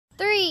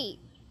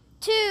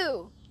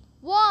2,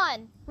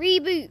 1,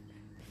 reboot.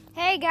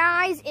 Hey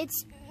guys,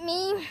 it's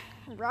me,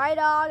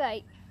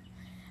 Rydog.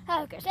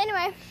 Who cares?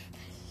 Anyway,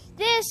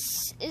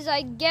 this is,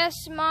 I guess,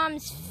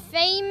 Mom's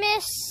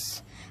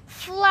famous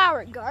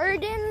flower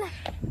garden.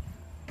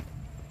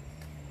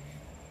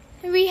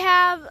 We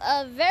have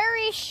a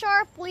very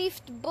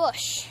sharp-leafed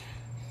bush.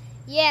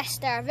 Yes,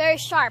 they're very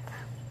sharp.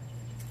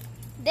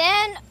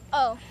 Then,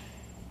 oh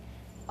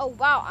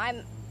wow,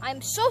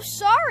 I'm so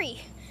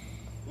sorry.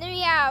 Then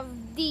we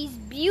have these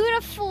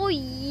beautiful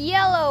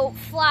yellow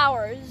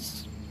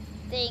flowers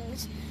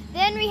things.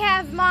 Then we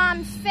have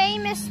Mom's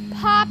famous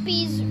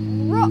poppies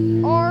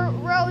or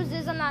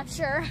roses, I'm not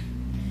sure.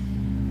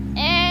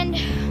 And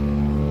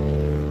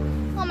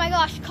oh my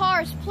gosh,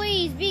 cars,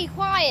 please be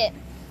quiet.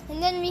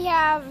 And then we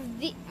have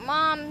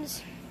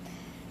Mom's,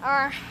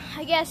 I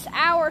guess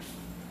our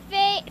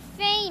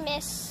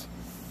famous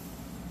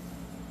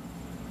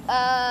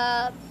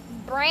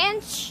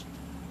branch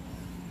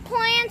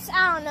plants,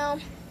 I don't know.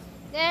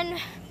 Then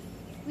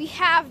we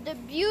have the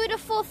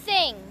beautiful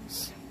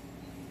things.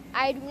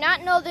 I do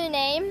not know the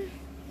name.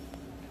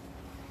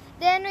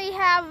 Then we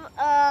have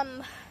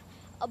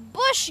a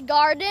bush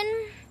garden.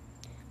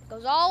 It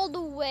goes all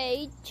the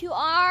way to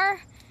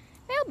our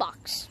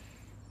mailbox.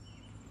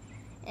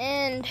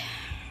 And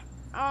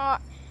our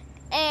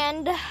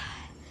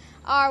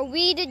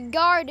weeded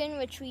garden,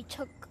 which we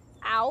took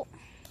out.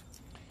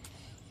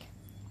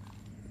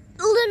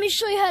 Let me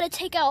show you how to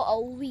take out a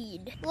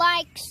weed,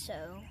 like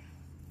so.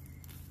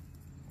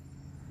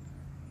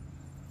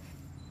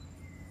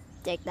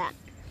 Take that.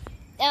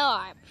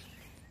 Alright.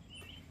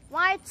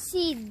 Let's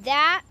see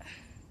that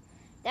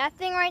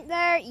thing right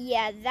there.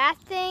 Yeah, that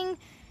thing.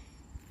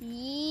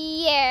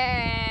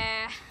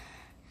 Yeah.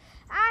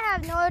 I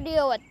have no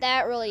idea what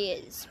that really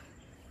is.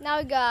 Now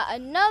we got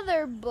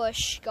another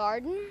bush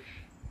garden,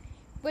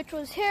 which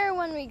was here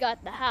when we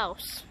got the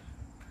house.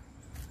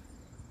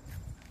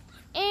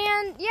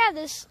 And yeah,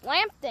 this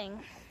lamp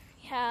thing.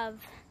 We have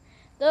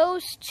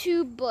those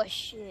two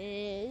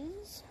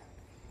bushes.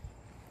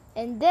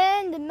 And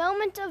then the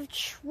moment of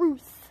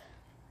truth.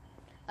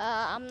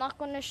 I'm not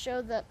going to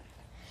show the...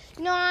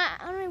 No,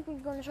 I'm not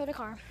even going to show the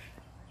car.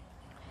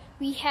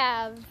 We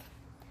have...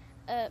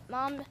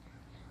 Mom...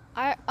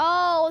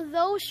 Oh,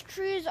 those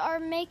trees are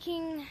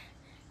making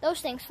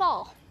those things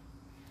fall.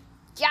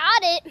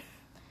 Got it.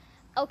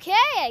 Okay,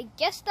 I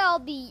guess that'll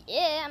be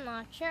it. I'm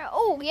not sure.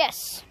 Oh,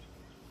 yes.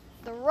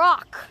 The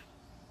rock.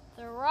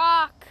 The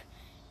rock.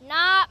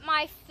 Not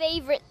my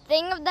favorite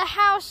thing of the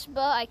house,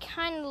 but I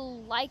kind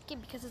of like it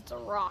because it's a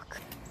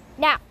rock.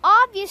 Now,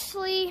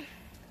 obviously,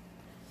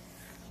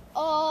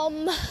 a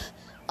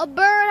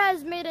bird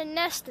has made a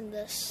nest in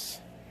this.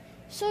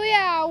 So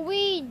yeah,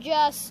 we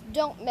just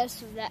don't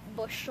mess with that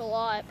bush a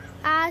lot.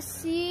 I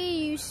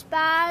see you,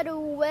 spider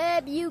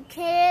web, you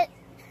can't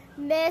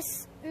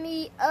mess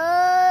me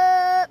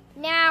up.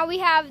 Now we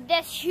have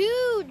this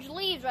huge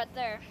leaves right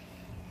there.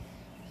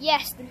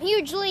 Yes, the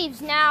huge leaves.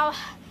 Now,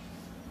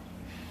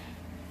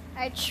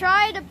 I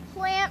tried to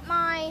plant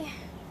my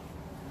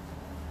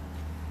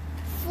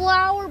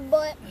flower,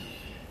 but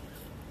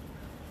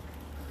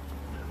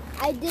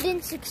I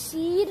didn't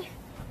succeed.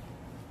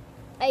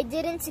 It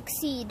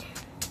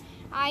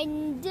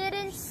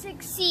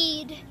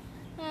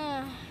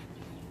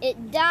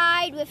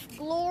died with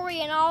glory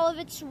in all of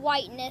its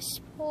whiteness.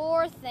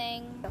 Poor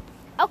thing.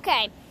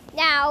 Okay,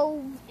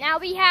 now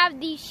we have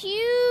these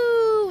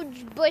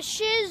huge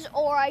bushes,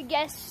 or I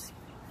guess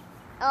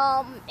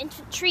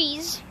infant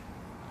trees.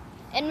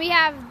 And we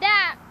have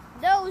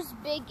those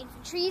big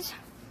infant trees.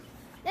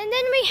 And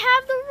then we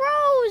have the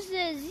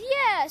roses.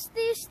 Yes,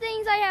 these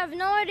things, I have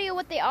no idea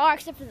what they are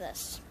except for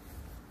this.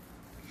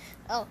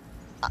 Oh.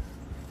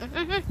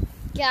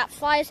 Yeah,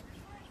 flies.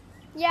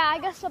 Yeah, I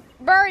guess a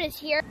bird is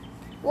here.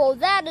 Well,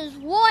 that is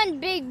one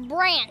big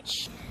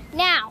branch.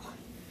 Now,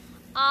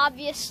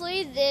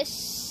 obviously,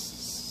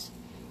 this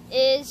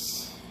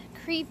is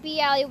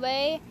creepy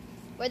alleyway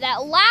where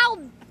that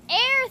loud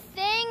air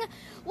thing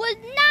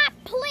would not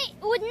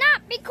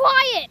be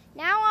quiet.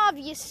 Now,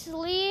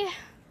 obviously,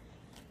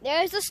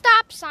 there's a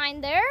stop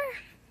sign there.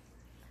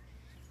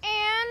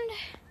 And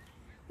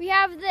we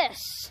have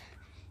this.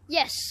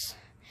 Yes.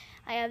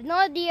 I have no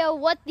idea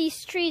what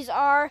these trees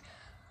are.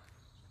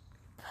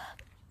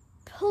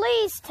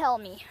 Please tell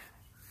me.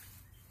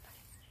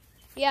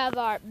 We have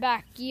our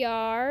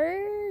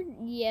backyard.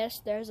 Yes,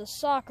 there's a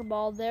soccer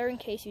ball there in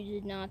case you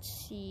did not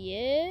see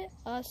it.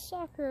 A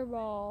soccer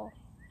ball.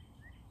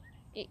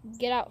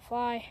 Get out,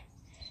 fly.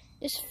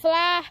 This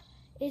fly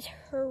is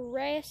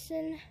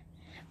harassing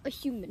a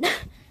human. I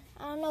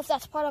don't know if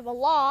that's part of a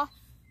law,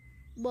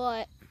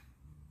 but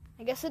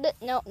I guess it is.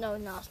 No,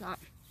 it's not.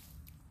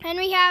 And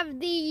we have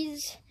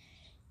these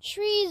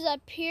trees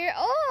up here.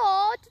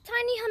 Oh, it's a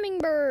tiny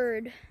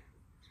hummingbird.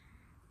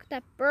 Look at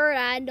that bird.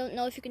 I don't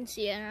know if you can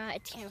see it.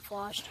 It's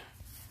camouflaged.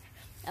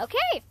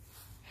 Okay.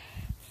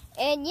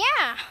 And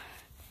yeah,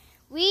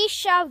 we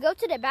shall go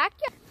to the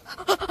backyard.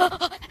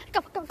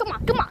 Come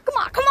on.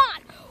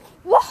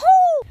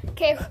 Woohoo!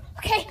 Okay.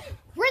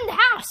 We're in the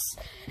house.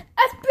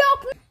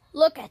 FBI,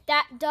 Look at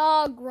that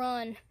dog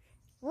run.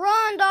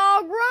 Run,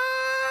 dog,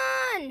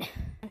 run!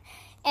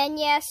 And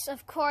yes,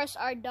 of course,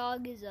 our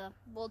dog is a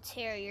bull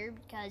terrier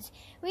because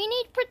we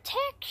need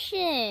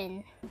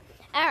protection.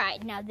 All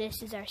right, now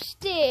this is our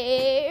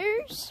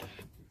stairs,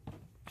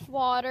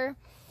 water,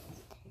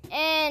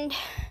 and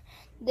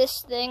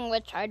this thing,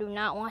 which I do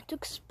not want to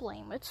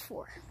explain what it's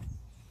for.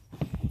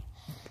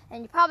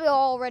 And you probably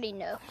already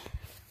know.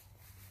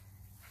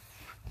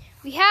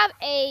 We have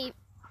a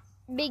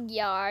big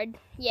yard.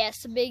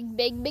 Yes, a big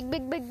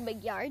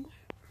yard.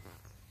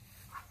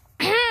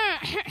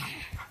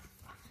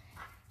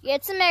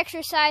 Get some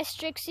exercise,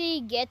 Trixie.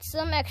 Get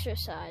some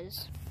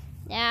exercise.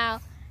 Now,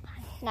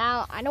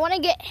 I don't want to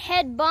get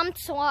head bumped,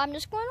 so I'm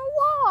just going to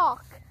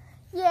walk.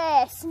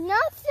 Yes,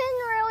 nothing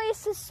really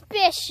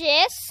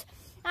suspicious.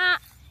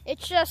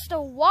 It's just a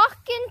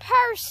walking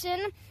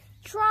person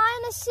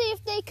trying to see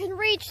if they can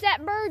reach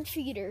that bird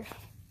feeder.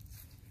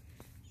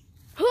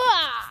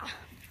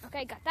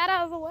 Okay, got that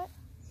out of the way.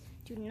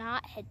 Do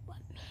not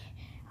headbutt me.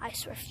 I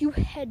swear, if you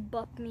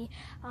headbutt me,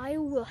 I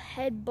will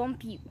head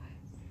bump you.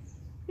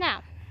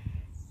 Now,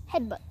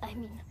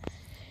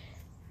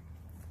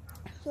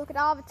 look at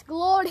all of its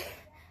glory.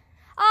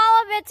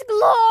 All of its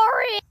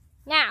glory.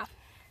 Now,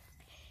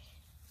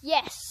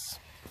 yes,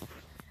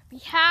 we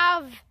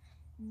have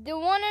the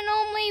one and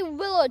only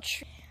willow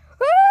tree.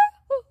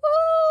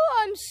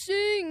 I'm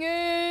singing.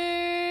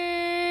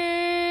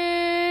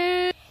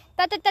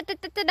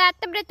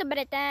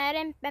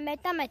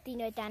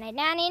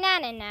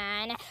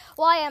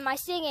 Why am I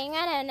singing a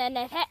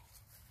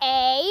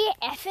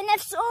FNF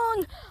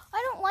song?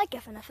 I don't like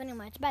FNF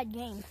anyway, it's a bad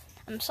game.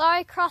 I'm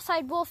sorry,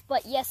 Cross-Eyed Wolf,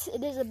 but yes,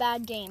 it is a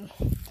bad game.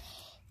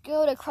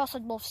 Go to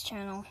Cross-Eyed Wolf's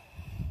channel.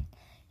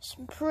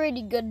 Some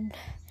pretty good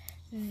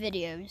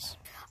videos.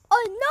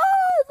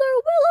 Another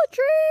willow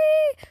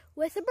tree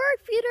with a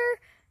bird feeder.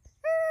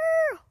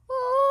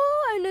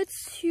 Oh, and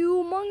it's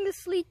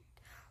humongously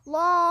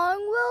long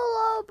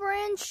willow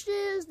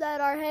branches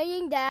that are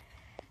hanging down.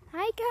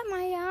 I got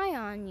my eye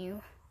on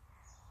you.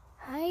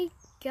 I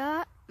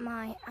got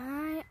my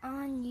eye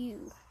on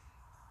you.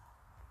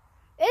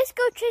 Let's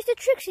go chase the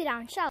Trixie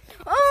down, shall we?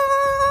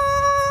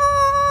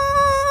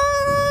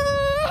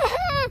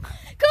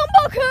 Come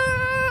back here!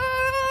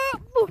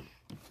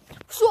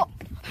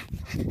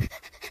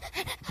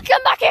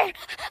 Come back here!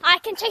 I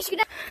can chase you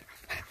down.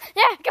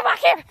 Yeah, come back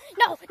here!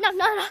 No!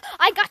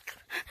 I got...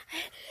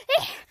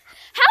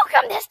 How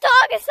come this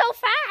dog is so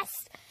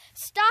fast?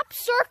 Stop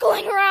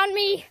circling around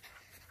me.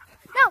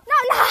 No!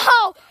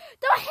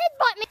 Don't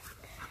headbutt me.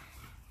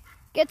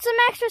 Get some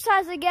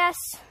exercise, I guess.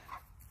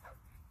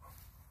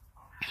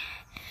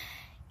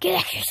 Get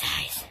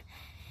exercise.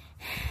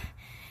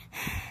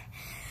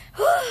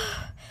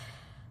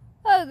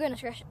 Oh,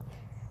 goodness gracious.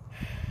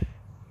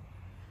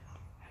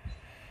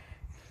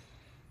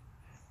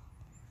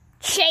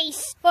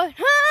 Chase.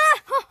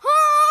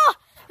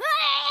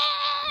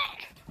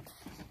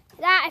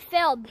 That I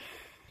failed.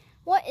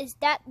 What is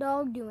that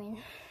dog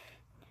doing?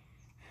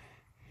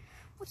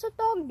 What's the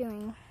dog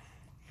doing?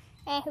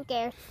 Who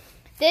cares?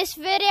 This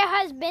video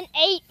has been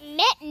 8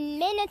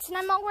 minutes and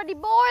I'm already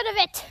bored of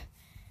it.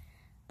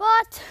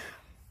 But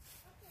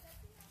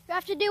you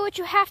have to do what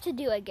you have to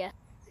do, I guess.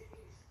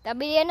 That'll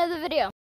be the end of the video.